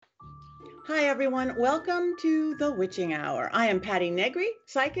Hi, everyone. Welcome to the Witching Hour. I am Patty Negri,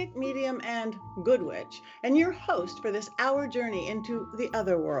 psychic, medium, and good witch, and your host for this hour journey into the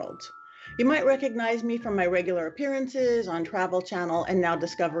other worlds. You might recognize me from my regular appearances on Travel Channel and now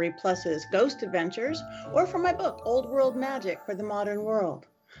Discovery Plus's Ghost Adventures, or from my book, Old World Magic for the Modern World.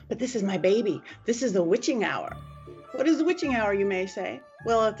 But this is my baby. This is the Witching Hour. What is the witching hour, you may say?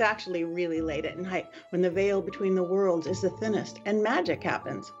 Well, it's actually really late at night when the veil between the worlds is the thinnest and magic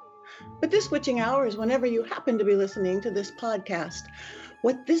happens. But this witching hour is whenever you happen to be listening to this podcast.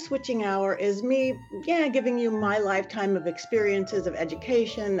 What this witching hour is me, giving you my lifetime of experiences of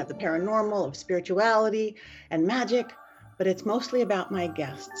education, of the paranormal, of spirituality and magic. But it's mostly about my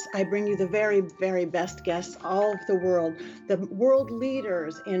guests. I bring you the very, very best guests all over the world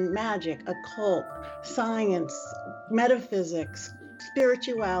leaders in magic, occult, science, metaphysics,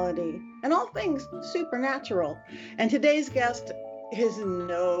 spirituality, and all things supernatural. And today's guest she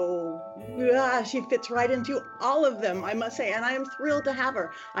fits right into all of them, I must say, and I am thrilled to have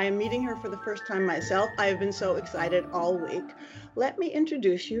her. I am meeting her for the first time myself. I have been so excited all week. Let me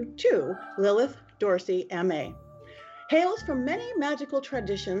introduce you to Lilith Dorsey, M.A. Hails from many magical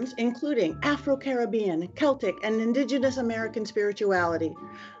traditions, including Afro-Caribbean, Celtic, and Indigenous American spirituality.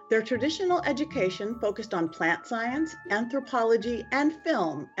 Their traditional education focused on plant science, anthropology, and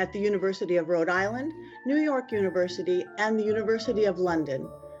film at the University of Rhode Island, New York University, and the University of London.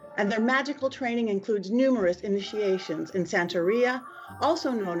 And their magical training includes numerous initiations in Santeria,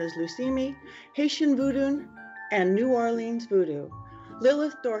 also known as Lucimi, Haitian Voodoo, and New Orleans Voodoo.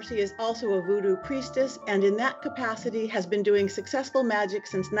 Lilith Dorsey is also a voodoo priestess, and in that capacity has been doing successful magic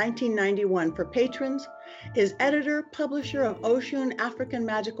since 1991 for patrons, is editor, publisher of Oshun African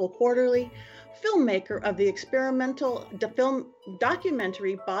Magical Quarterly, filmmaker of the experimental film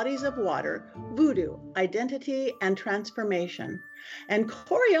documentary Bodies of Water, Voodoo, Identity and Transformation, and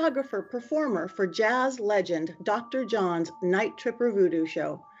choreographer-performer for jazz legend Dr. John's Night Tripper Voodoo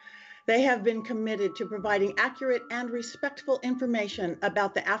Show. They have been committed to providing accurate and respectful information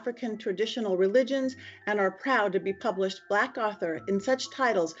about the African traditional religions and are proud to be published Black author in such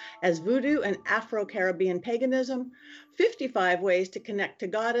titles as Voodoo and Afro-Caribbean Paganism, 55 Ways to Connect to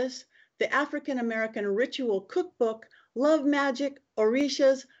Goddess, the African American Ritual Cookbook, Love Magic,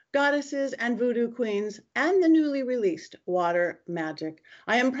 Orishas, Goddesses and Voodoo Queens, and the newly released Water Magic.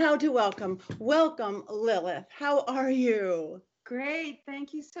 I am proud to welcome Lilith. How are you? Great.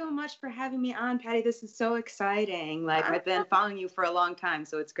 Thank you so much for having me on, Patty. This is so exciting. I've been following you for a long time,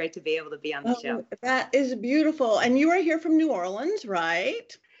 so it's great to be able to be on the show. That is beautiful. And you are here from New Orleans,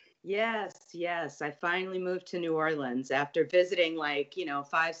 right? Yes. I finally moved to New Orleans after visiting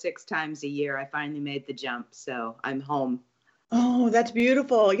 5, 6 times a year. I finally made the jump, so I'm home. Oh, that's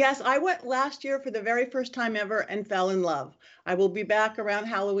beautiful. Yes, I went last year for the very first time ever and fell in love. I will be back around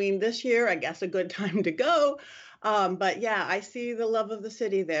Halloween this year. I guess a good time to go. But yeah, I see the love of the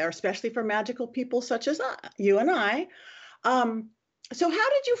city there, especially for magical people such as you and I. So how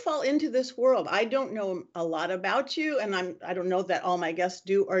did you fall into this world? I don't know a lot about you, and I don't know that all my guests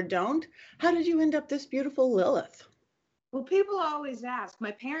do or don't. How did you end up this beautiful Lilith? Well, people always ask.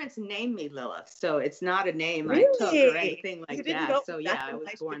 My parents named me Lilith, so it's not a name Really? I took or anything like that. So yeah, I was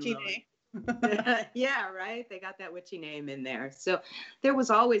nice born Lilith. Yeah, right. They got that witchy name in there. So there was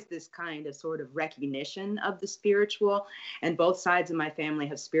always this kind of sort of recognition of the spiritual, and both sides of my family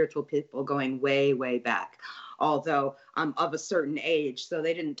have spiritual people going way, way back. Although I'm of a certain age, so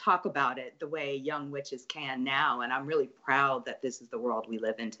they didn't talk about it the way young witches can now. And I'm really proud that this is the world we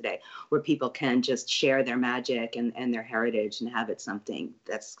live in today, where people can just share their magic and their heritage and have it something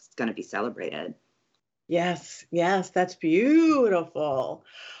that's going to be celebrated. Yes, that's beautiful.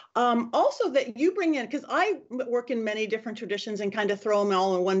 Also that you bring in, because I work in many different traditions and kind of throw them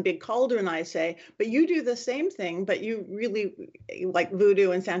all in one big cauldron, I say, but you do the same thing, but you really like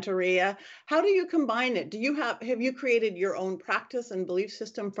Voodoo and Santeria. How do you combine it? Have you created your own practice and belief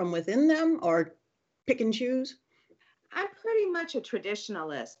system from within them, or pick and choose? I'm pretty much a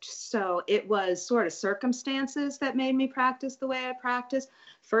traditionalist, so it was sort of circumstances that made me practice the way I practice.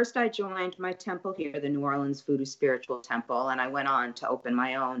 First, I joined my temple here, the New Orleans Voodoo Spiritual Temple, and I went on to open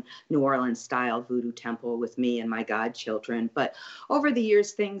my own New Orleans-style voodoo temple with me and my godchildren. But over the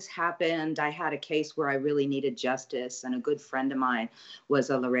years, things happened. I had a case where I really needed justice, and a good friend of mine was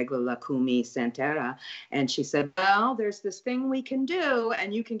a La Regla La Cumi Santera, and she said, well, there's this thing we can do,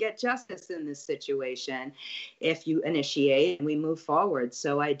 and you can get justice in this situation if you initiate and we move forward.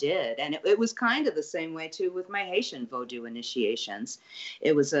 So I did. And it was kind of the same way, too, with my Haitian Vodou initiations.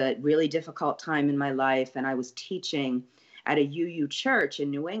 It was a really difficult time in my life, and I was teaching at a UU church in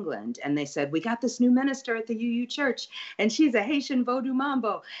New England. And they said, we got this new minister at the UU church, and she's a Haitian Voodoo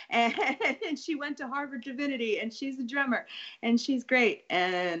mambo. And she went to Harvard Divinity, and she's a drummer, and she's great.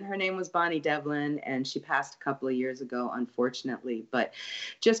 And her name was Bonnie Devlin, and she passed a couple of years ago, unfortunately. But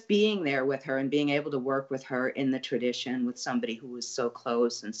just being there with her and being able to work with her in the tradition with somebody who was so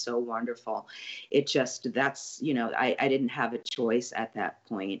close and so wonderful, it just, that's, you know, I didn't have a choice at that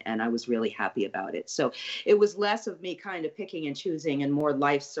point, and I was really happy about it. So it was less of me kind of picking and choosing and more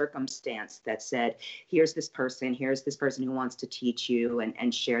life circumstance that said, here's this person who wants to teach you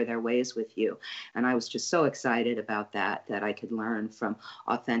and share their ways with you. And I was just so excited about that I could learn from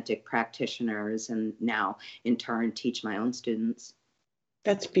authentic practitioners and now in turn teach my own students.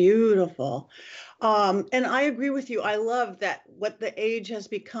 That's beautiful. And I agree with you. I love that what the age has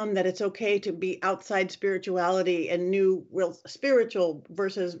become, that it's okay to be outside spirituality and new real spiritual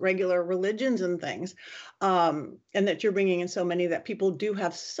versus regular religions and things. And that you're bringing in so many that people do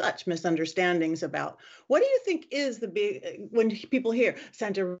have such misunderstandings about. What do you think is the big, when people hear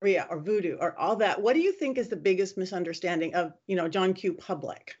Santeria or Voodoo or all that, what do you think is the biggest misunderstanding of, you know, John Q.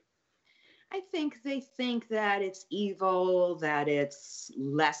 public? I think they think that it's evil, that it's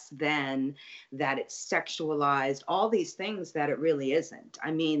less than, that it's sexualized, all these things that it really isn't.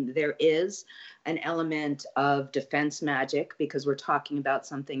 I mean, there is an element of defense magic because we're talking about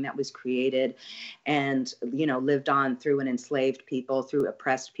something that was created and, you know, lived on through an enslaved people, through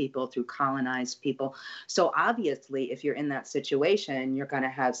oppressed people, through colonized people. So obviously, if you're in that situation, you're going to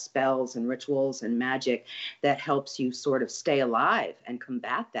have spells and rituals and magic that helps you sort of stay alive and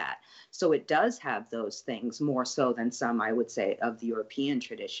combat that. So it does have those things more so than some, I would say, of the European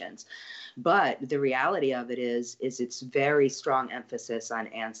traditions. But the reality of it is it's very strong emphasis on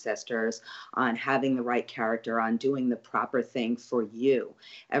ancestors, on having the right character, on doing the proper thing for you.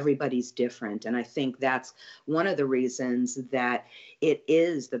 Everybody's different. And I think that's one of the reasons that it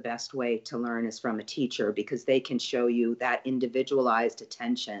is the best way to learn is from a teacher, because they can show you that individualized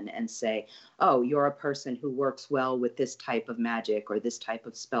attention and say, oh, you're a person who works well with this type of magic or this type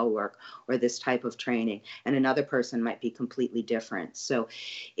of spell work or this type of training. And another person might be completely different. So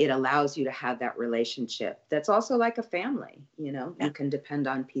it allows you to have that relationship that's also like a family. You know, you can depend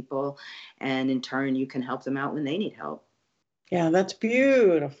on people, and in turn, you can help them out when they need help. Yeah, that's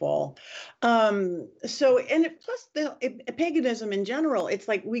beautiful. So, and plus paganism in general, it's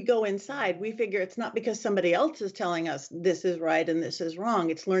like we go inside, we figure it's not because somebody else is telling us this is right and this is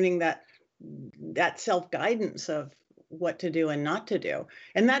wrong. It's learning that self-guidance of what to do and not to do.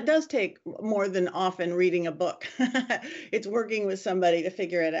 And that does take more than often reading a book. It's working with somebody to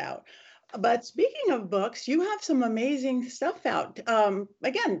figure it out. But speaking of books, you have some amazing stuff out.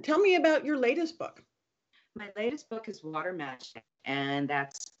 Again, tell me about your latest book. My latest book is Water Magic, and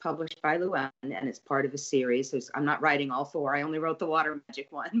that's published by Llewellyn, and it's part of a series. I'm not writing all four. I only wrote the Water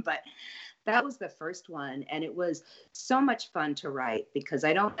Magic one, but that was the first one. And it was so much fun to write because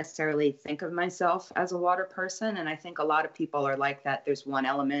I don't necessarily think of myself as a water person. And I think a lot of people are like that. There's one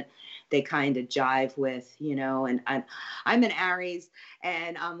element they kind of jive with, you know, and I'm an Aries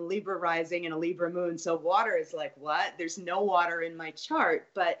and I'm Libra rising and a Libra moon. So water is like, what? There's no water in my chart.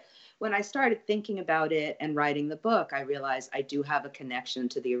 But when I started thinking about it and writing the book, I realized I do have a connection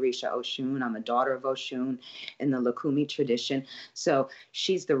to the Orisha Oshun. I'm a daughter of Oshun in the Lukumi tradition. So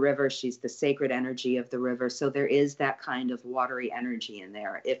she's the river. She's the sacred energy of the river. So there is that kind of watery energy in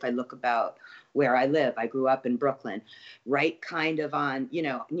there. If I look about where I live, I grew up in Brooklyn, right kind of on, you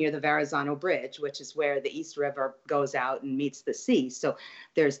know, near the Verrazano Bridge, which is where the East River goes out and meets the sea. So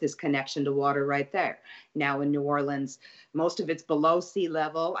there's this connection to water right there. Now in New Orleans, most of it's below sea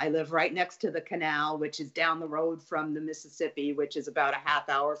level. I live right next to the canal, which is down the road from the Mississippi, which is about a half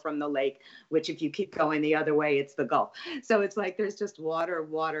hour from the lake, which if you keep going the other way, it's the Gulf. So it's like there's just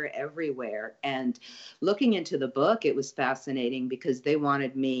water everywhere. And looking into the book, it was fascinating because they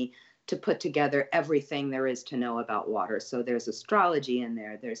wanted me to put together everything there is to know about water. So there's astrology in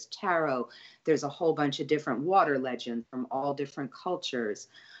there, there's tarot, there's a whole bunch of different water legends from all different cultures.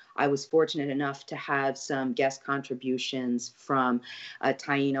 I was fortunate enough to have some guest contributions from a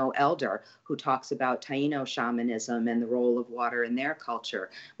Taino elder who talks about Taino shamanism and the role of water in their culture.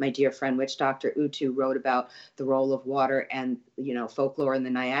 My dear friend, Witch Dr. Utu, wrote about the role of water and, you know, folklore in the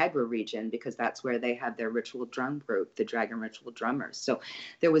Niagara region, because that's where they had their ritual drum group, the Dragon Ritual Drummers. So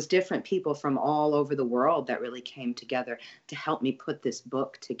there was different people from all over the world that really came together to help me put this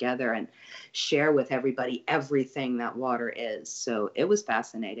book together and share with everybody everything that water is. So it was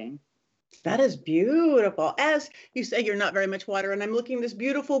fascinating. That is beautiful. As you say, you're not very much water, and I'm looking at this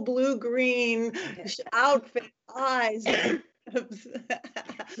beautiful blue-green outfit, eyes.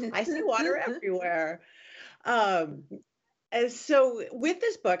 I see water everywhere. So with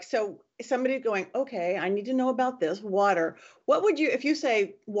this book, so somebody going, okay, I need to know about this water. What would you, if you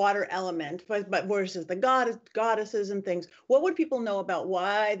say water element, but versus the goddesses and things, what would people know about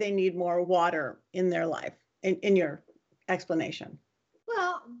why they need more water in their life, in your explanation?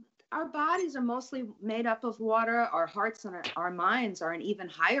 Well, our bodies are mostly made up of water. Our hearts and our minds are an even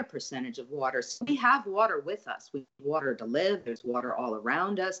higher percentage of water. So we have water with us. We have water to live. There's water all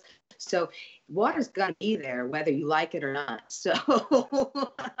around us. So water's going to be there whether you like it or not. So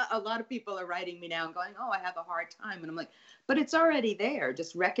a lot of people are writing me now and going, oh, I have a hard time. And I'm like, but it's already there.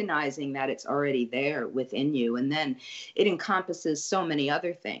 Just recognizing that it's already there within you. And then it encompasses so many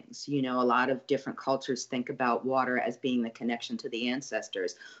other things. You know, a lot of different cultures think about water as being the connection to the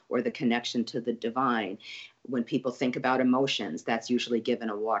ancestors or the connection to the divine. When people think about emotions, that's usually given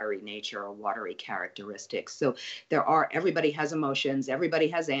a watery nature or watery characteristics. So everybody has emotions, everybody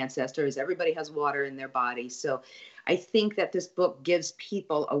has ancestors, everybody has water in their body. So I think that this book gives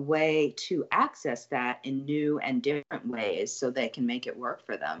people a way to access that in new and different ways so they can make it work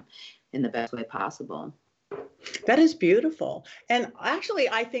for them in the best way possible. That is beautiful. And actually,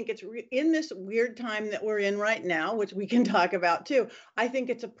 I think it's in this weird time that we're in right now, which we can talk about too. I think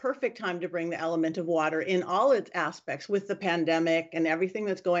it's a perfect time to bring the element of water in all its aspects with the pandemic and everything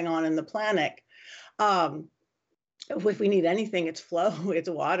that's going on in the planet. If we need anything, it's flow, it's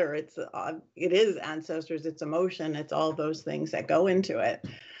water, it is ancestors, it's emotion, it's all those things that go into it.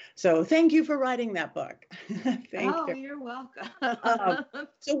 So thank you for writing that book. Thank you. You're welcome.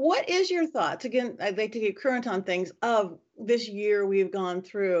 So what is your thoughts? Again, I'd like to get current on things of this year we've gone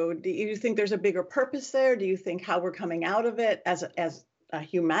through. Do you think there's a bigger purpose there? Do you think how we're coming out of it as a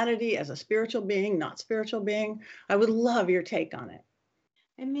humanity, as a spiritual being, not spiritual being? I would love your take on it.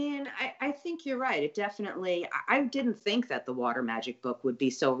 I mean, I think you're right. It definitely, I didn't think that the Water Magic book would be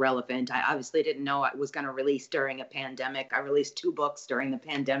so relevant. I obviously didn't know it was going to release during a pandemic. I released 2 books during the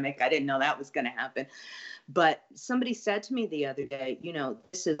pandemic. I didn't know that was going to happen. But somebody said to me the other day, you know,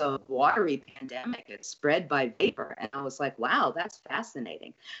 this is a watery pandemic. It's spread by vapor. And I was like, wow, that's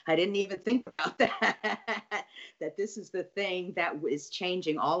fascinating. I didn't even think about that, that this is the thing that is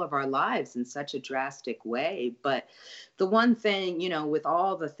changing all of our lives in such a drastic way. But the one thing, you know, with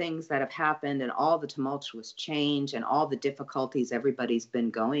all the things that have happened and all the tumultuous change and all the difficulties everybody's been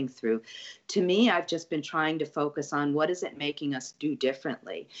going through, to me, I've just been trying to focus on what is it making us do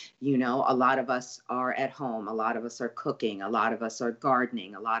differently. You know, a lot of us are at home, a lot of us are cooking, a lot of us are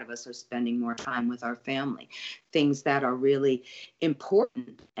gardening, a lot of us are spending more time with our family, things that are really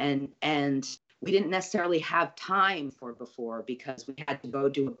important and we didn't necessarily have time for before because we had to go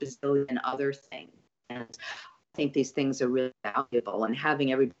do a bazillion other things. And I think these things are really valuable, and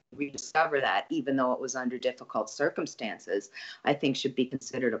having everybody rediscover that, even though it was under difficult circumstances, I think should be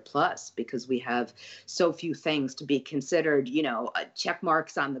considered a plus because we have so few things to be considered, you know, check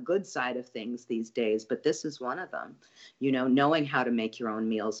marks on the good side of things these days. But this is one of them, you know, knowing how to make your own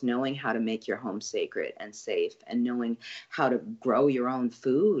meals, knowing how to make your home sacred and safe, and knowing how to grow your own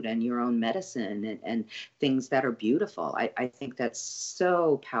food and your own medicine and things that are beautiful. I think that's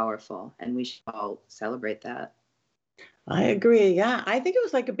so powerful, and we should all celebrate that. I agree. Yeah. I think it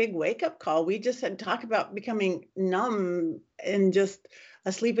was like a big wake up call. We just had talked about becoming numb and just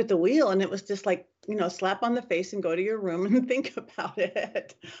asleep at the wheel. And it was just like, you know, slap on the face and go to your room and think about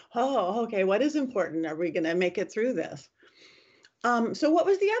it. Oh, okay. What is important? Are we going to make it through this? So what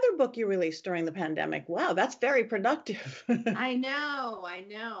was the other book you released during the pandemic? Wow, that's very productive. I know.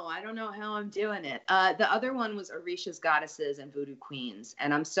 I don't know how I'm doing it. The other one was Orisha's Goddesses and Voodoo Queens.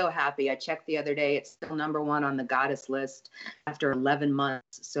 And I'm so happy. I checked the other day. It's still #1 on the goddess list after 11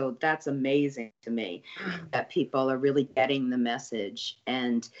 months. So that's amazing to me that people are really getting the message.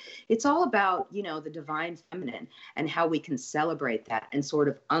 And it's all about, you know, the divine feminine and how we can celebrate that and sort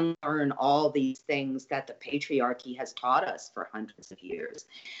of unlearn all these things that the patriarchy has taught us for hundreds of years,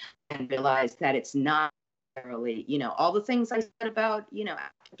 and realize that it's not necessarily, you know, all the things I said about, you know,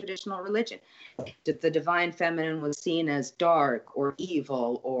 traditional religion. The divine feminine was seen as dark or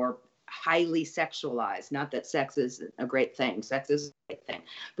evil or highly sexualized. Not that sex is a great thing. Sex is a great thing.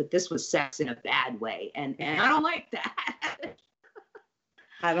 But this was sex in a bad way. And I don't like that.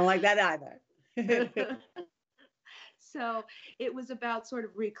 I don't like that either. So it was about sort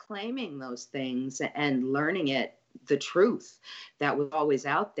of reclaiming those things and learning the truth that was always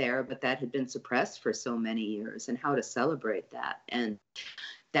out there, but that had been suppressed for so many years, and how to celebrate that. And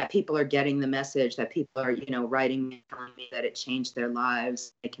that people are getting the message, that people are, you know, writing me, telling me that it changed their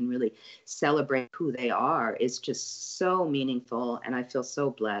lives. They can really celebrate who they are. It's just so meaningful. And I feel so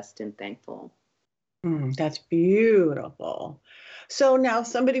blessed and thankful. That's beautiful. So now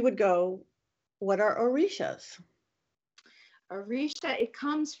somebody would go, what are Orishas? Orisha, it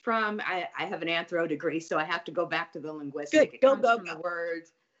comes from, I have an anthro degree, so I have to go back to the linguistic. Good. It Go, comes go, from the go.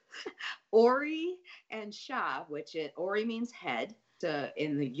 words Ori and Sha, Ori means head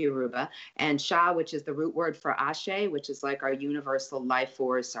in the Yoruba, and Sha, which is the root word for Ashe, which is like our universal life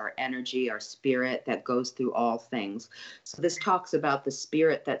force, our energy, our spirit that goes through all things. So this talks about the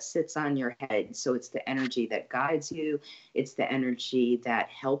spirit that sits on your head. So it's the energy that guides you. It's the energy that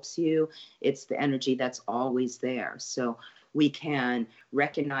helps you. It's the energy that's always there. So we can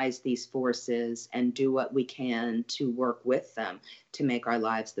recognize these forces and do what we can to work with them to make our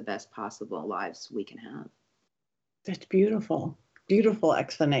lives the best possible lives we can have. That's beautiful. Beautiful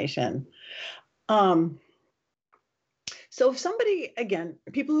explanation. So if somebody, again,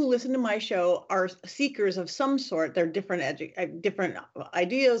 people who listen to my show are seekers of some sort, they're different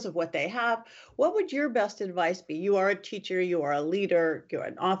ideas of what they have. What would your best advice be? You are a teacher, you are a leader, you're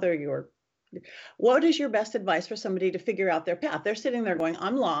an author, what is your best advice for somebody to figure out their path? They're sitting there going,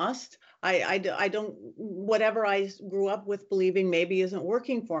 I'm lost. I don't, whatever I grew up with believing maybe isn't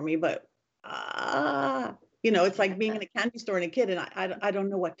working for me, but it's like being in a candy store and a kid, and I don't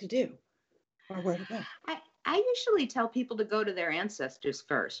know what to do or where to go. I usually tell people to go to their ancestors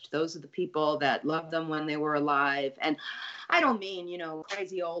first. Those are the people that loved them when they were alive. And I don't mean,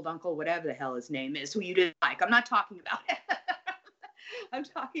 crazy old uncle, whatever the hell his name is, who you didn't like. I'm not talking about it. I'm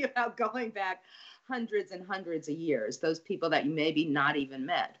talking about going back hundreds and hundreds of years, those people that you maybe not even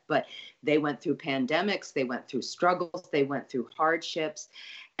met, but they went through pandemics, they went through struggles, they went through hardships,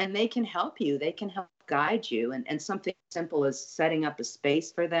 and they can help you. They can help guide you. And something simple as setting up a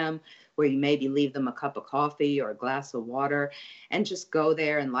space for them where you maybe leave them a cup of coffee or a glass of water and just go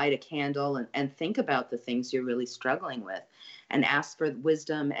there and light a candle and think about the things you're really struggling with and ask for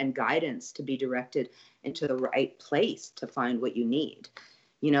wisdom and guidance to be directed into the right place to find what you need.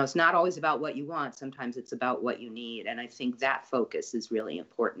 It's not always about what you want. Sometimes it's about what you need. And I think that focus is really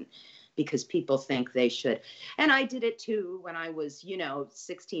important because people think they should. And I did it too when I was,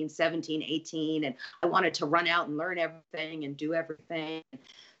 16, 17, 18, and I wanted to run out and learn everything and do everything.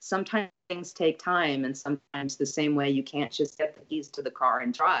 Sometimes things take time, and sometimes the same way you can't just get the keys to the car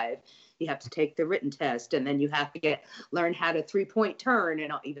and drive. You have to take the written test, and then you have to learn how to 3-point turn.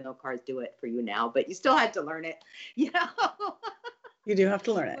 And even though cars do it for you now, but you still had to learn it, You do have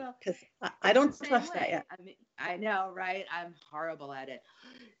to learn it because I don't trust that yet. I mean, I know, right? I'm horrible at it.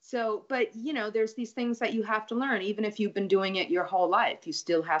 So, but there's these things that you have to learn. Even if you've been doing it your whole life, you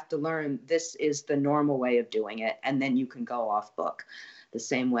still have to learn this is the normal way of doing it. And then you can go off book the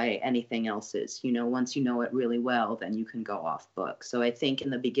same way anything else is. Once you know it really well, then you can go off book. So I think in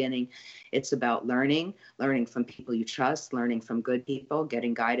the beginning, it's about learning from people you trust, learning from good people,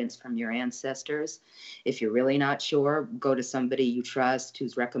 getting guidance from your ancestors. If you're really not sure, go to somebody you trust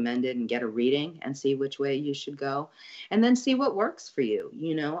who's recommended and get a reading and see which way you should go. And then see what works for you.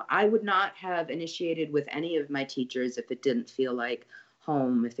 I would not have initiated with any of my teachers if it didn't feel like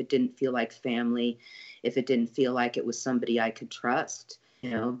home, if it didn't feel like family, if it didn't feel like it was somebody I could trust,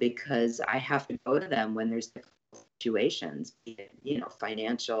 because I have to go to them when there's situations, be it,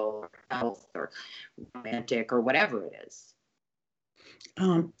 financial or health or romantic or whatever it is.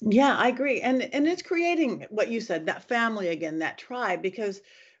 Yeah, I agree. And it's creating what you said, that family again, that tribe, because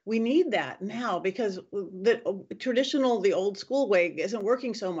we need that now because the old school way isn't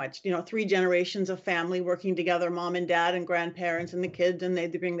working so much. 3 generations of family working together, mom and dad and grandparents and the kids, and they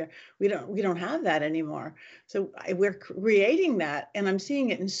bring we don't have that anymore. So we're creating that, and I'm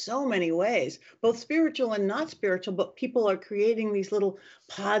seeing it in so many ways, both spiritual and not spiritual, but people are creating these little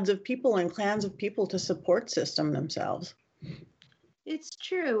pods of people and clans of people to support system themselves. It's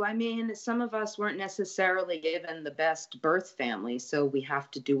true. I mean, some of us weren't necessarily given the best birth family, so we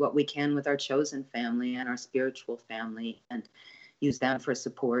have to do what we can with our chosen family and our spiritual family and use them for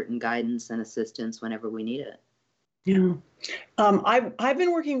support and guidance and assistance whenever we need it. Yeah. I've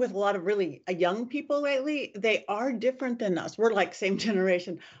been working with a lot of really young people lately. They are different than us. We're like same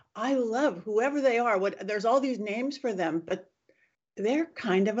generation. I love whoever they are. There's all these names for them, but they're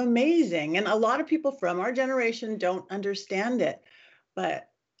kind of amazing. And a lot of people from our generation don't understand it. But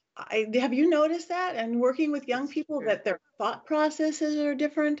have you noticed that? And working with young people, that their thought processes are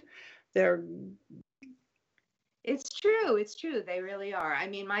different. It's true. It's true. They really are. I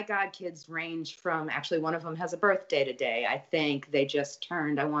mean, my godkids range from, actually, one of them has a birthday today. I think they just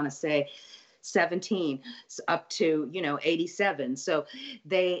turned, I want to say, 17 up to 87. So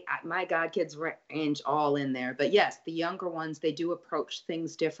my godkids range all in there. But yes, the younger ones, they do approach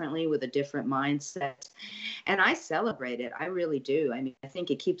things differently with a different mindset, and I celebrate it. I really do. I mean, I think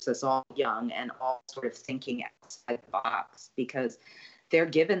it keeps us all young and all sort of thinking outside the box, because they're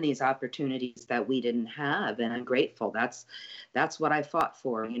given these opportunities that we didn't have, and I'm grateful. That's what I fought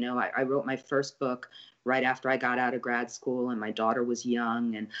for. You know, I wrote my first book right after I got out of grad school, and my daughter was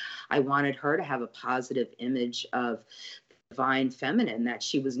young, and I wanted her to have a positive image of divine feminine that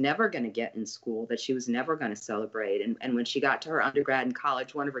she was never going to get in school, that she was never going to celebrate. And when she got to her undergrad in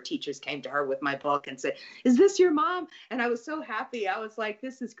college, one of her teachers came to her with my book and said, "Is this your mom?" And I was so happy. I was like,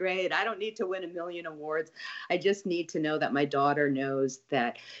 this is great. I don't need to win a million awards. I just need to know that my daughter knows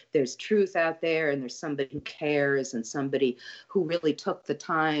that there's truth out there, and there's somebody who cares, and somebody who really took the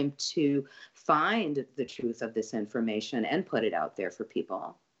time to find the truth of this information and put it out there for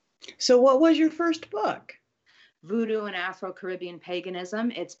people. So what was your first book? Voodoo and Afro-Caribbean Paganism.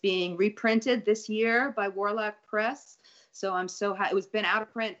 It's being reprinted this year by Warlock Press. So I'm so happy. It was been out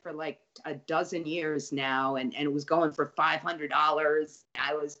of print for like a dozen years now, and it was going for $500.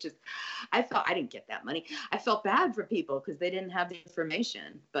 I felt I didn't get that money. I felt bad for people because they didn't have the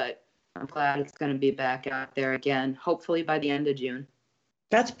information, but I'm glad it's going to be back out there again, hopefully by the end of June.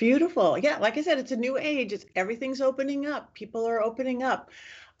 That's beautiful. Yeah, like I said, it's a new age. Everything's opening up. People are opening up.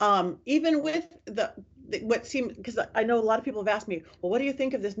 Even with what seemed, because I know a lot of people have asked me, well, what do you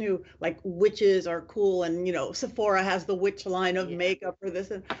think of this new, like, witches are cool, and you know, Sephora has the witch line of makeup or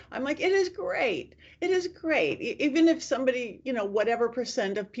this, and I'm like, it is great. It is great. Even if somebody, you know, whatever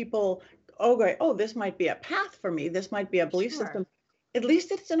percent of people, this might be a path for me. This might be a belief system. At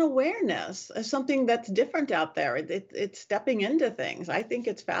least it's an awareness of something that's different out there. It's stepping into things. I think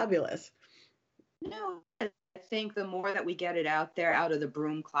it's fabulous. No, I think the more that we get it out there, out of the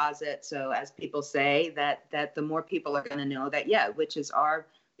broom closet, so as people say, that the more people are going to know that, yeah, witches are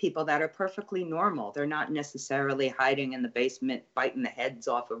people that are perfectly normal. They're not necessarily hiding in the basement, biting the heads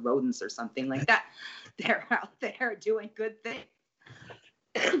off of rodents or something like that. They're out there doing good things.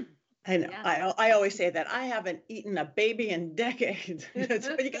 I know. Yeah. I always say that I haven't eaten a baby in decades.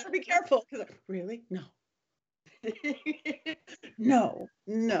 So you got to be careful. Really? No.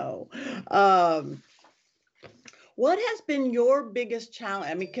 No. What has been your biggest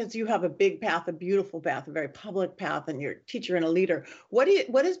challenge? I mean, because you have a big path, a beautiful path, a very public path, and you're a teacher and a leader. What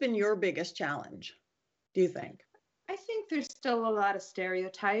has been your biggest challenge, do you think? I think there's still a lot of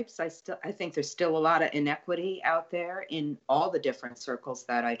stereotypes. I think there's still a lot of inequity out there in all the different circles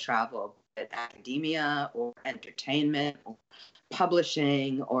that I travel, academia or entertainment or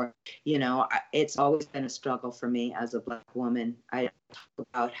publishing, or, you know, it's always been a struggle for me as a Black woman. I talk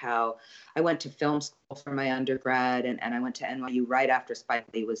about how I went to film school for my undergrad, and I went to NYU right after Spike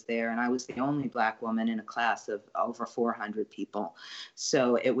Lee was there, and I was the only Black woman in a class of over 400 people.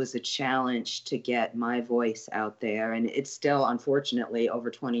 So it was a challenge to get my voice out there, and it's still, unfortunately,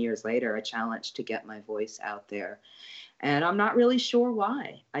 over 20 years later, a challenge to get my voice out there. And I'm not really sure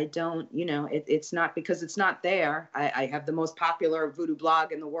why. I don't, you know, it's not because it's not there. I have the most popular voodoo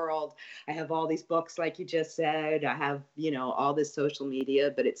blog in the world. I have all these books, like you just said. I have, you know, all this social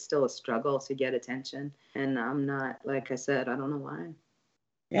media, but it's still a struggle to get attention. And I'm not, like I said, I don't know why.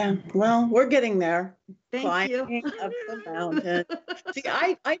 Yeah, well, we're getting there. Thank you. Up the mountain. See,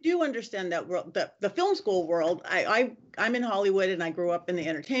 I do understand that world, the film school world. I'm in Hollywood, and I grew up in the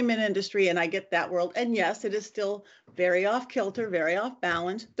entertainment industry, and I get that world. And yes, it is still very off kilter, very off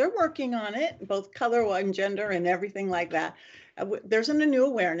balance. They're working on it, both color and gender and everything like that. There's a new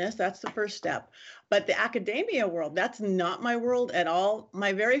awareness. That's the first step. But the academia world, that's not my world at all.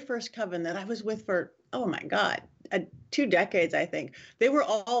 My very first coven that I was with for, oh my God, 2 decades, I think. They were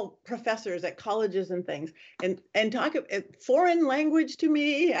all professors at colleges and things, and talk foreign language to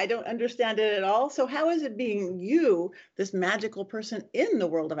me. I don't understand it at all. So how is it being you, this magical person in the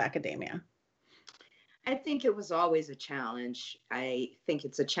world of academia? I think it was always a challenge. I think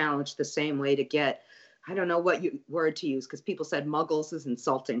it's a challenge the same way to get, I don't know what word to use, because people said muggles is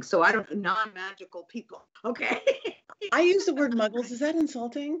insulting. So I don't know, non-magical people. Okay. I use the word muggles. Is that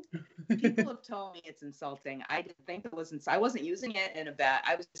insulting? People have told me it's insulting. I didn't think it was I wasn't using it in a bad,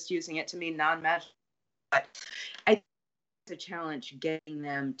 I was just using it to mean non-magical. But I think it's a challenge getting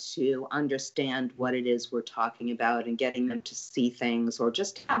them to understand what it is we're talking about, and getting them to see things, or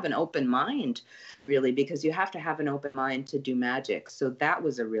just have an open mind, really, because you have to have an open mind to do magic. So that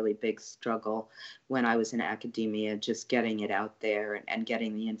was a really big struggle when I was in academia, just getting it out there and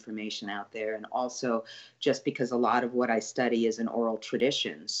getting the information out there. And also just because a lot of what I study is an oral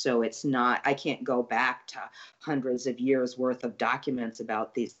tradition. So it's not, I can't go back to hundreds of years worth of documents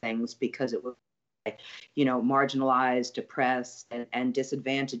about these things, because it was, you know, marginalized, oppressed, and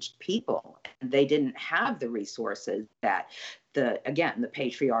disadvantaged people. And they didn't have the resources that the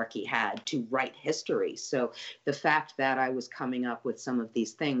patriarchy had to write history. So the fact that I was coming up with some of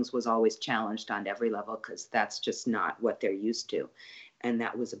these things was always challenged on every level, because that's just not what they're used to. And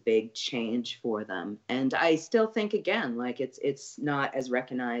that was a big change for them. And I still think, again, like it's not as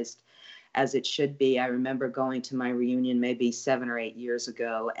recognized as it should be. I remember going to my reunion maybe 7 or 8 years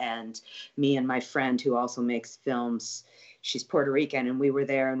ago, and me and my friend who also makes films, she's Puerto Rican, and we were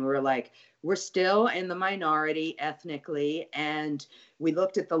there, and we were like, we're still in the minority ethnically. And we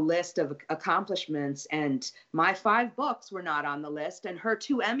looked at the list of accomplishments, and my 5 books were not on the list, and her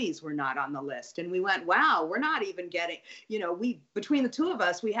 2 Emmys were not on the list. And we went, wow, we're not even getting, we, between the 2 of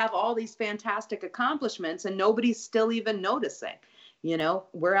us, we have all these fantastic accomplishments, and nobody's still even noticing.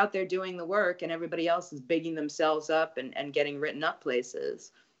 We're out there doing the work, and everybody else is bigging themselves up and getting written up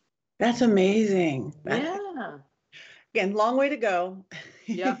places. That's amazing. Yeah. Again, long way to go.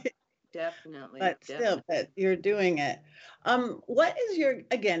 Yep. Definitely. But still, but you're doing it. What is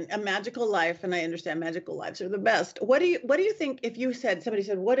again, a magical life? And I understand magical lives are the best. What do you think if somebody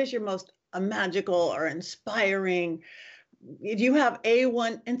said, what is your most magical or inspiring? Do you have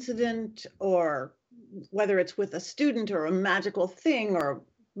one incident, or whether it's with a student or a magical thing or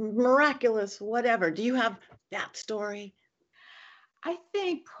miraculous, whatever? Do you have that story? I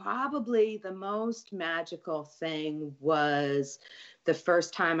think probably the most magical thing was the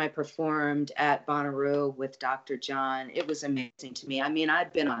first time I performed at Bonnaroo with Dr. John. It was amazing to me. I mean,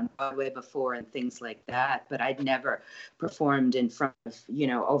 I'd been on Broadway before and things like that, but I'd never performed in front of,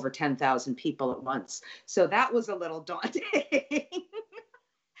 over 10,000 people at once. So that was a little daunting.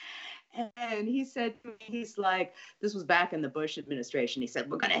 And he said to me, he's like, this was back in the Bush administration. He said,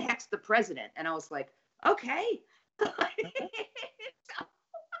 we're going to hex the president. And I was like, okay.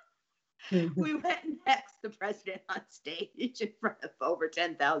 We went and hexed the president on stage in front of over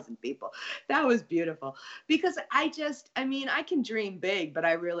 10,000 people. That was beautiful because I can dream big, but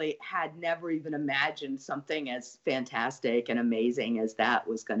I really had never even imagined something as fantastic and amazing as that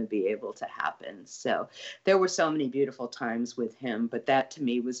was going to be able to happen. So there were so many beautiful times with him, but that to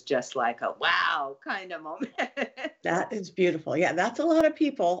me was just like a wow kind of moment. That is beautiful. Yeah, that's a lot of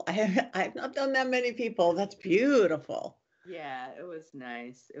people. I've not done that many people. That's beautiful. Yeah, it was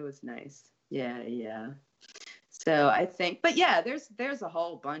nice. Yeah. So I think, but yeah, there's a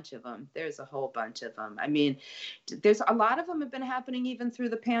whole bunch of them. I mean, there's a lot of them have been happening even through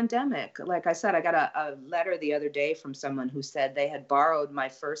the pandemic. Like I said, I got a letter the other day from someone who said they had borrowed my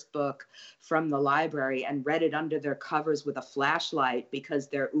first book from the library and read it under their covers with a flashlight because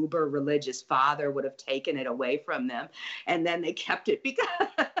their uber religious father would have taken it away from them. And then they kept it because...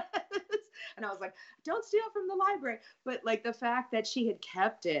 And I was like, don't steal from the library. But like the fact that she had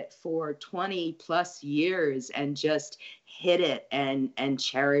kept it for 20 plus years and just hid it and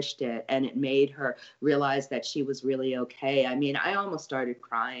cherished it. And it made her realize that she was really okay. I mean, I almost started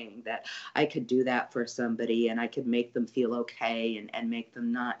crying that I could do that for somebody and I could make them feel okay and make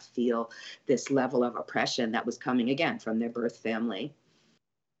them not feel this level of oppression that was coming again from their birth family.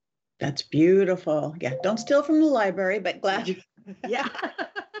 That's beautiful. Yeah. Don't steal from the library, but glad you. Yeah.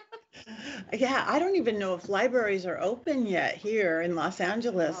 Yeah, I don't even know if libraries are open yet here in Los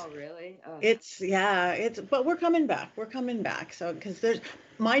Angeles. Oh, really? Oh. But we're coming back. So, because there's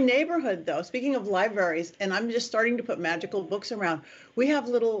my neighborhood, though, speaking of libraries, and I'm just starting to put magical books around. We have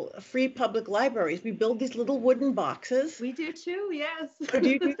little free public libraries. We build these little wooden boxes. We do too, yes. So do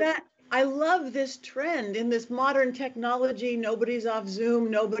you do that? I love this trend in this modern technology. Nobody's off Zoom.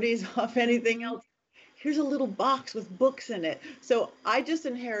 Nobody's off anything else. Here's a little box with books in it. So I just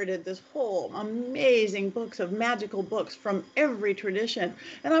inherited this whole amazing books of magical books from every tradition.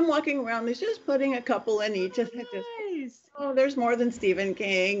 And I'm walking around, there's just putting a couple in each. Nice. There's more than Stephen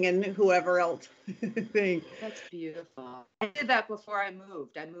King and whoever else. That's beautiful. I did that before I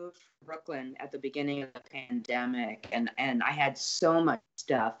moved. I moved from Brooklyn at the beginning of the pandemic, and I had so much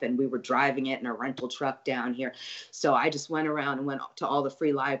stuff, and we were driving it in a rental truck down here. So I just went around and went to all the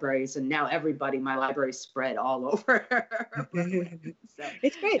free libraries, and now my library spread all over. So,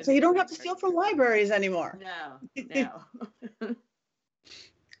 it's great. So you don't have to steal from libraries anymore. No.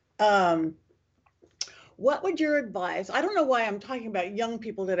 What would your advice? I don't know why I'm talking about young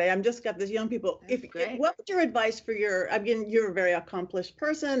people today. I'm just got this young people. What would your advice for you're a very accomplished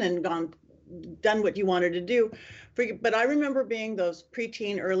person and done what you wanted to do. But I remember being those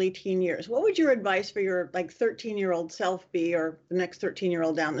preteen, early teen years. What would your advice for your 13-year-old self be, or the next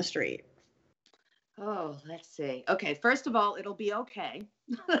 13-year-old down the street? Oh, let's see. Okay, first of all, it'll be okay.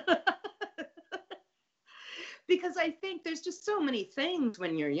 Because I think there's just so many things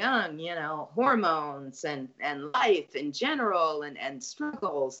when you're young, hormones and life in general and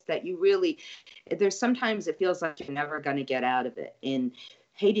struggles that you really, sometimes it feels like you're never going to get out of it. In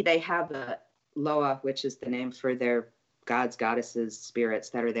Haiti, they have a Loa, which is the name for their gods, goddesses, spirits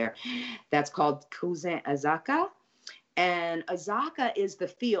that are there. That's called Cousin Azaka. And Azaka is the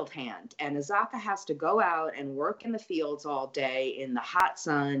field hand, and Azaka has to go out and work in the fields all day in the hot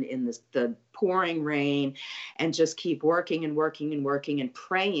sun, in the pouring rain, and just keep working and working and working and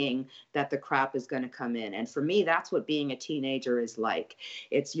praying that the crop is going to come in. And for me, that's what being a teenager is like.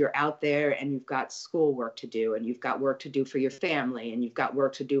 It's you're out there and you've got schoolwork to do, and you've got work to do for your family, and you've got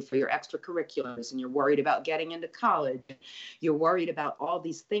work to do for your extracurriculars, and you're worried about getting into college. You're worried about all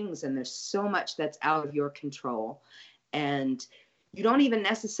these things, and there's so much that's out of your control. And you don't even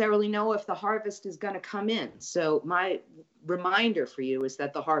necessarily know if the harvest is going to come in. So my reminder for you is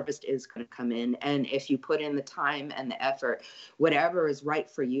that the harvest is going to come in. And if you put in the time and the effort, whatever is right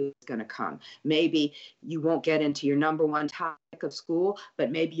for you is going to come. Maybe you won't get into your number one topic of school, but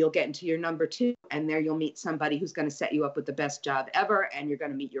maybe you'll get into your number two, and there you'll meet somebody who's going to set you up with the best job ever, and you're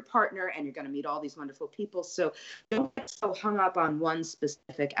going to meet your partner, and you're going to meet all these wonderful people. So don't get so hung up on one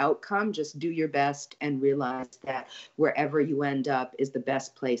specific outcome. Just do your best and realize that wherever you end up is the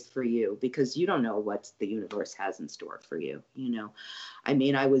best place for you, because you don't know what the universe has in store for you. I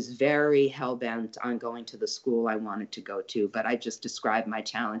mean, I was very hell-bent on going to the school I wanted to go to, but I just described my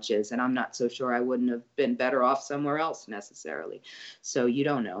challenges, and I'm not so sure I wouldn't have been better off somewhere else necessarily. So you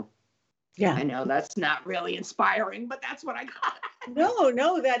don't know. Yeah. I know that's not really inspiring, but that's what I got.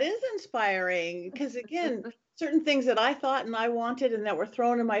 No, that is inspiring, because again, certain things that I thought and I wanted and that were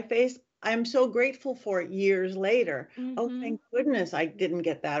thrown in my face, I'm so grateful for years later. Mm-hmm. Oh, thank goodness I didn't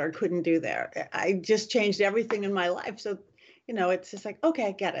get that or couldn't do that. I just changed everything in my life. So, it's just like, okay,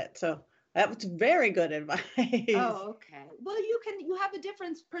 I get it. So that was very good advice. Oh, okay. Well, you have a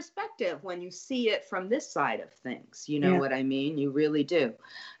different perspective when you see it from this side of things. You know what I mean? You really do.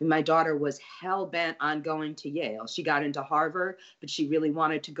 My daughter was hell bent on going to Yale. She got into Harvard, but she really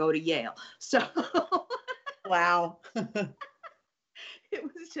wanted to go to Yale. So wow. It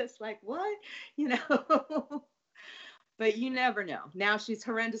was just like, what? But you never know. Now she's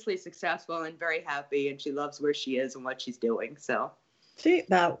horrendously successful and very happy, and she loves where she is and what she's doing. So see,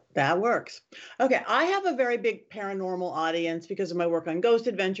 that works. Okay, I have a very big paranormal audience because of my work on Ghost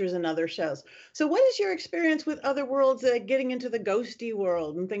Adventures and other shows. So what is your experience with other worlds, getting into the ghosty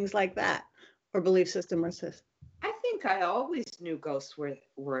world and things like that, or belief system or system? I think I always knew ghosts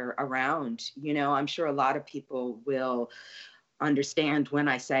were around. I'm sure a lot of people will understand when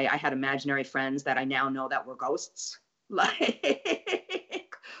I say I had imaginary friends that I now know that were ghosts.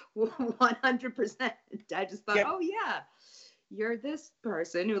 Like 100%. I just thought, oh yeah, you're this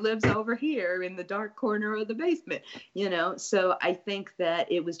person who lives over here in the dark corner of the basement, So I think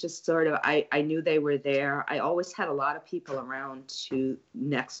that it was just sort of, I knew they were there. I always had a lot of people around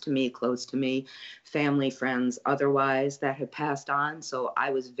next to me, close to me, family, friends, otherwise that had passed on. So I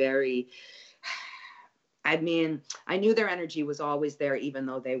was I knew their energy was always there, even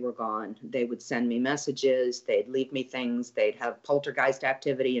though they were gone. They would send me messages. They'd leave me things. They'd have poltergeist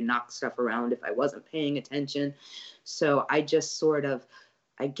activity and knock stuff around if I wasn't paying attention. So I just sort of,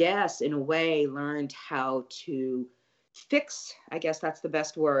 I guess, in a way, learned how to fix, I guess that's the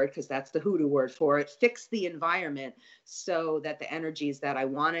best word, because that's the hoodoo word for it, fix the environment so that the energies that I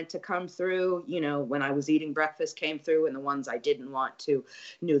wanted to come through, when I was eating breakfast came through, and the ones I didn't want to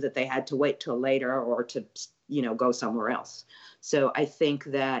knew that they had to wait till later or to, go somewhere else. So I think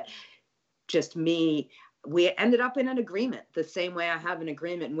that just we ended up in an agreement the same way I have an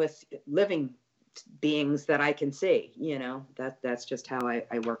agreement with living beings that I can see, that's just how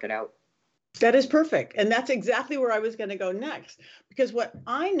I work it out. That is perfect. And that's exactly where I was going to go next, because what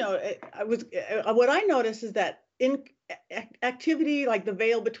I noticed is that in activity, like the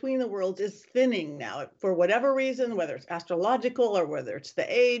veil between the worlds is thinning now for whatever reason, whether it's astrological or whether it's the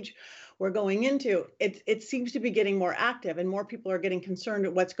age we're going into, it seems to be getting more active and more people are getting concerned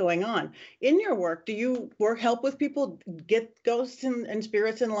at what's going on. In your work, do you help with people get ghosts and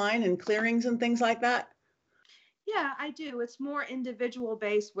spirits in line and clearings and things like that? Yeah, I do. It's more individual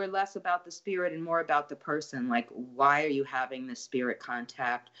based. We're less about the spirit and more about the person. Like, why are you having this spirit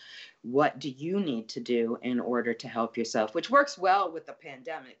contact? What do you need to do in order to help yourself? Which works well with the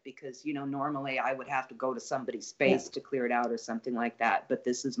pandemic because, normally I would have to go to somebody's space to clear it out or something like that. But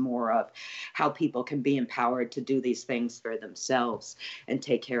this is more of how people can be empowered to do these things for themselves and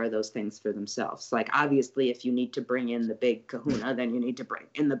take care of those things for themselves. Like, obviously, if you need to bring in the big kahuna, then you need to bring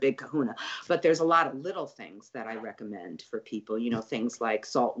in the big kahuna. But there's a lot of little things that I recommend for people, things like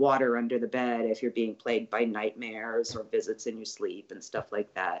salt water under the bed if you're being plagued by nightmares or visits in your sleep and stuff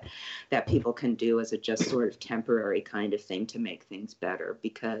like that. that people can do as a just sort of temporary kind of thing to make things better.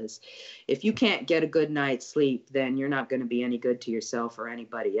 Because if you can't get a good night's sleep, then you're not going to be any good to yourself or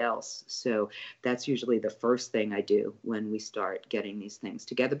anybody else. So that's usually the first thing I do when we start getting these things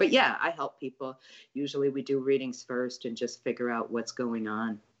together. But yeah, I help people. Usually we do readings first and just figure out what's going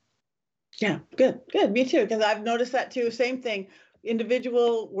on. Yeah, good. Me too, because I've noticed that too. Same thing.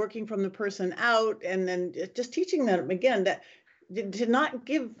 Individual working from the person out, and then just teaching them again that to not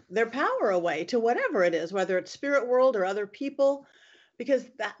give their power away to whatever it is, whether it's spirit world or other people, because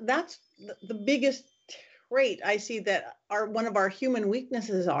that's the biggest trait I see that one of our human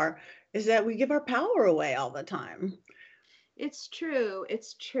weaknesses is that we give our power away all the time. It's true.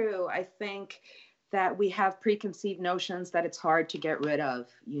 I think that we have preconceived notions that it's hard to get rid of,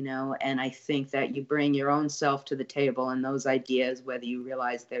 and I think that you bring your own self to the table and those ideas, whether you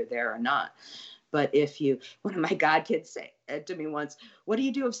realize they're there or not. But one of my god kids said to me once, what do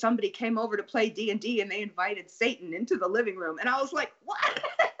you do if somebody came over to play D&D and they invited Satan into the living room? And I was like, what?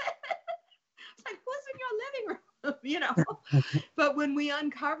 It's like, who's in your living room? But when we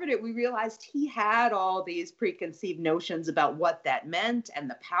uncovered it, we realized he had all these preconceived notions about what that meant and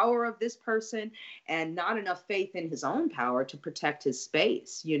the power of this person, and not enough faith in his own power to protect his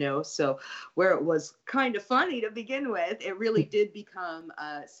space, so where it was kind of funny to begin with, it really did become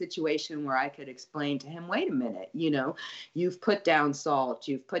a situation where I could explain to him, wait a minute, you've put down salt,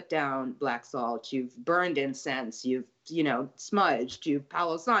 you've put down black salt, you've burned incense, you've smudged, you've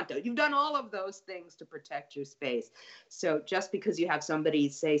Palo Santo, you've done all of those things to protect your space. So just because you have somebody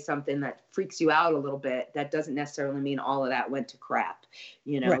say something that freaks you out a little bit, that doesn't necessarily mean all of that went to crap.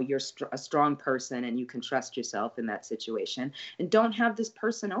 Right. You're a strong person and you can trust yourself in that situation, and don't have this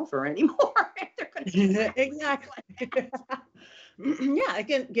person over anymore. Exactly. Yeah,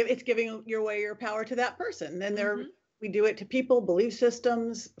 again, it's giving your power to that person. Then we do it to people, belief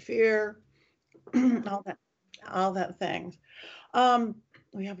systems, fear, all that things.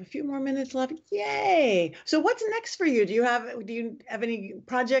 We have a few more minutes left. Yay! So what's next for you? Do you have any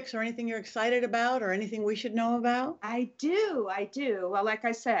projects or anything you're excited about, or anything we should know about? I do. Well, like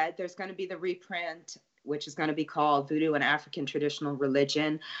I said, there's going to be the reprint, which is going to be called Voodoo and African Traditional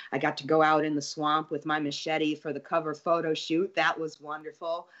Religion. I got to go out in the swamp with my machete for the cover photo shoot. That was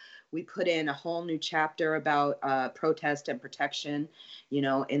wonderful. We put in a whole new chapter about protest and protection,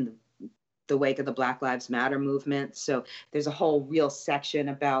 in the wake of the Black Lives Matter movement. So there's a whole real section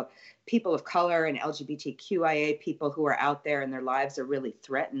about people of color and LGBTQIA people who are out there and their lives are really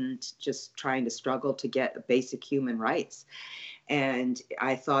threatened, just trying to struggle to get basic human rights. And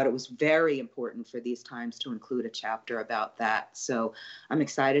I thought it was very important for these times to include a chapter about that. So I'm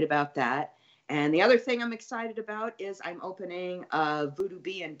excited about that. And the other thing I'm excited about is I'm opening a Voodoo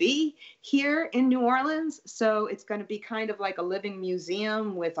B&B here in New Orleans. So it's going to be kind of like a living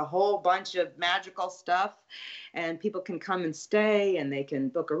museum with a whole bunch of magical stuff. And people can come and stay, and they can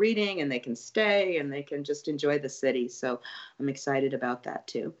book a reading, and they can stay, and they can just enjoy the city. So I'm excited about that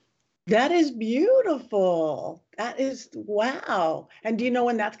too. That is beautiful. That is, wow. And do you know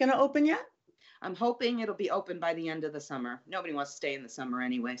when that's going to open yet? I'm hoping it'll be open by the end of the summer. Nobody wants to stay in the summer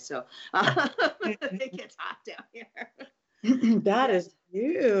anyway, so it gets hot down here. That is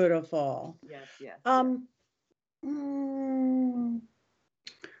beautiful. Yes.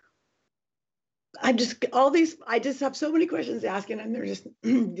 I just have so many questions asking, and they're just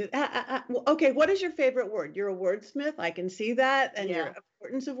okay. What is your favorite word? You're a wordsmith. I can see that, and your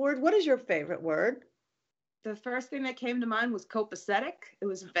importance of words. What is your favorite word? The first thing that came to mind was copacetic. It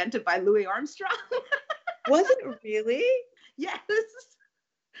was invented by Louis Armstrong. Was it really? Yes.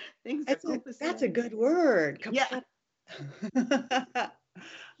 That's a good word. Yeah.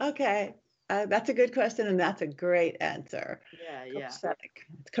 Okay. That's a good question, and that's a great answer. Yeah. It's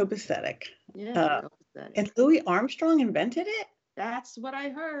copacetic. Yeah. Copacetic. And Louis Armstrong invented it? That's what I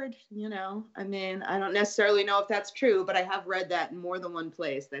heard, I mean, I don't necessarily know if that's true, but I have read that in more than one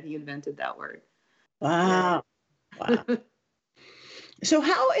place that he invented that word. Wow. Wow. So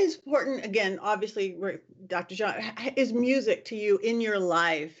how is important, again, obviously, Dr. Jean, is music to you in your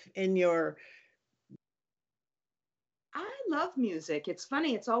life, I love music. It's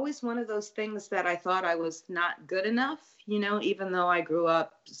funny. It's always one of those things that I thought I was not good enough, even though I grew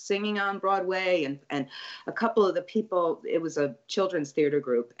up singing on Broadway, and a couple of the people, it was a children's theater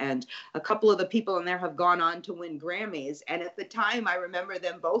group, and a couple of the people in there have gone on to win Grammys. And at the time, I remember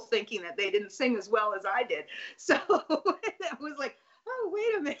them both thinking that they didn't sing as well as I did. So it was like, oh,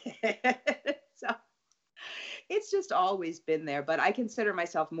 wait a minute. So it's just always been there, but I consider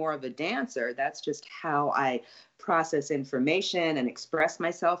myself more of a dancer. That's just how I process information and express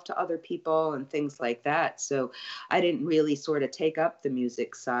myself to other people and things like that. So I didn't really sort of take up the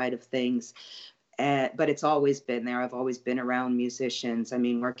music side of things. But it's always been there. I've always been around musicians. I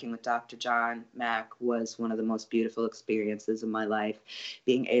mean, working with Dr. John Mack was one of the most beautiful experiences of my life.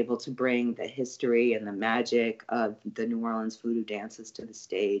 Being able to bring the history and the magic of the New Orleans voodoo dances to the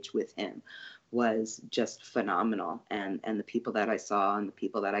stage with him was just phenomenal. And the people that I saw and the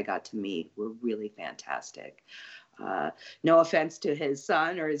people that I got to meet were really fantastic. No offense to his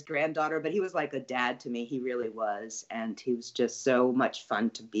son or his granddaughter, but he was like a dad to me. He really was. And he was just so much fun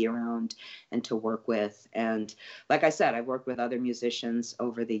to be around and to work with. And like I said, I've worked with other musicians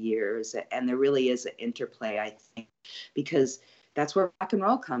over the years, and there really is an interplay, I think, because that's where rock and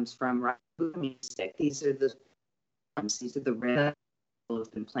roll comes from, rock music. These are the rhythms people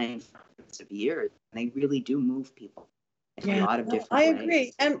have been playing for hundreds of years, and they really do move people. A lot of different I ways.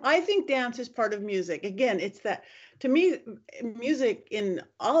 agree. And I think dance is part of music. Again, it's that, to me, music in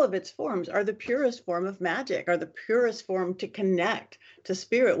all of its forms are the purest form of magic, are the purest form to connect to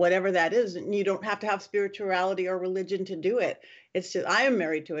spirit, whatever that is. And you don't have to have spirituality or religion to do it. It's just, I am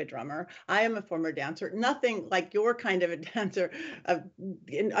married to a drummer. I am a former dancer. Nothing like your kind of a dancer,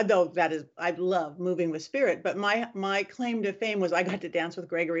 though that is, I love moving with spirit. But my claim to fame was I got to dance with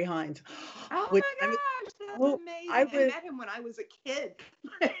Gregory Hines. Oh my gosh, that's amazing. I met him when I was a kid.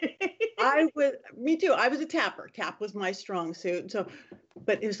 Me too. I was a tapper. Tap was my strong suit. So,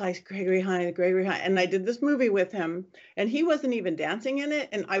 but it was like Gregory Hines. And I did this movie with him, and he wasn't even dancing in it.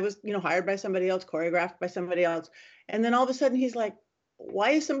 And I was, hired by somebody else, choreographed by somebody else. And then all of a sudden he's like,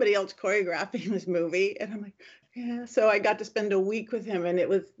 why is somebody else choreographing this movie? And I'm like, yeah. So I got to spend a week with him, and it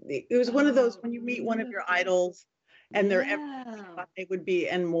was one of those when you meet one of your idols and they're everything you thought they would be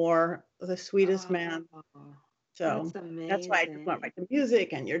and more, the sweetest man. So that's why I just went right to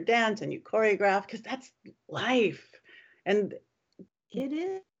music and your dance and you choreograph, because that's life. And it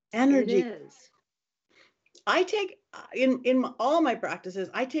is energy. It is. I take in all my practices,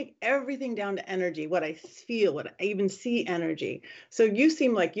 I take everything down to energy, what I feel, what I even see energy. So you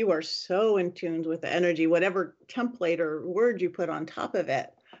seem like you are so in tune with the energy, whatever template or word you put on top of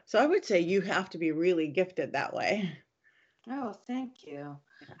it. So I would say you have to be really gifted that way. Oh, thank you.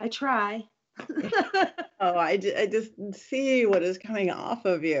 I try. Oh, I just see what is coming off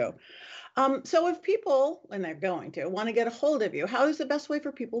of you. So if people, and they're going to, want to get a hold of you, how is the best way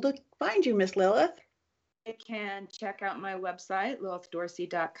for people to find you, Miss Lilith? They can check out my website,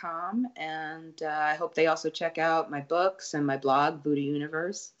 lilithdorsey.com, and I hope they also check out my books and my blog, Voodoo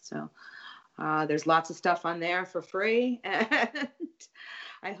Universe. So there's lots of stuff on there for free, and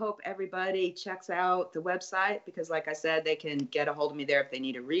I hope everybody checks out the website, because like I said, they can get a hold of me there if they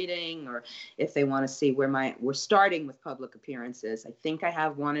need a reading or if they want to see where we're starting with public appearances. I think I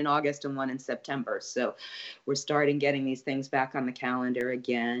have one in August and one in September. So we're starting getting these things back on the calendar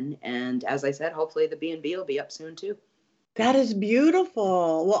again. And as I said, hopefully the B&B will be up soon too. That is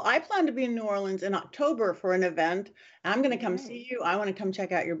beautiful. Well, I plan to be in New Orleans in October for an event. I'm going to come see you. I want to come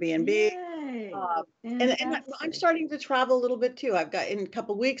check out your B&B. And I'm starting to travel a little bit too. I've got, in a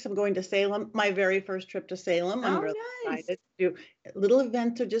couple of weeks, I'm going to Salem, my very first trip to Salem. I'm really excited to do little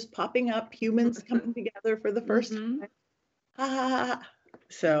events are just popping up, humans coming together for the first time.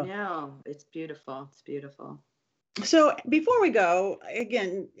 So no, it's beautiful. It's beautiful. So before we go,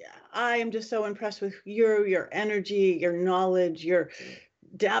 again, I am just so impressed with your energy, your knowledge, your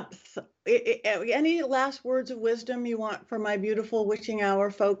depth. Any last words of wisdom you want for my beautiful witching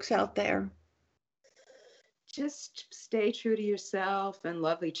hour folks out there? Just stay true to yourself and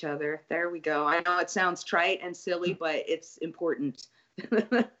love each other. There we go. I know it sounds trite and silly, but it's important.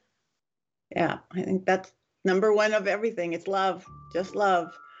 Yeah, I think that's number one of everything. It's love, just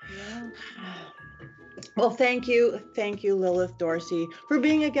love. Yeah. Well, thank you, Lilith Dorsey, for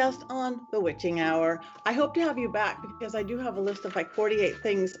being a guest on The Witching Hour. I hope to have you back, because I do have a list of like 48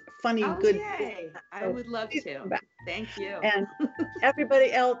 things, funny, good. Yay. I would love to. Thank you. And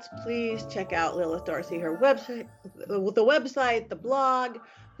everybody else, please check out Lilith Dorsey, her website, the blog,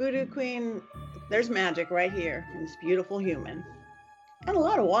 Voodoo Queen. There's magic right here in this beautiful human. And a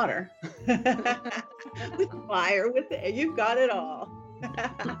lot of water. With fire, you've got it all.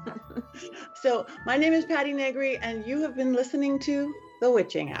 So my name is Patty Negri, and you have been listening to The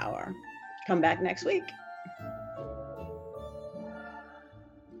Witching Hour. Come back next week.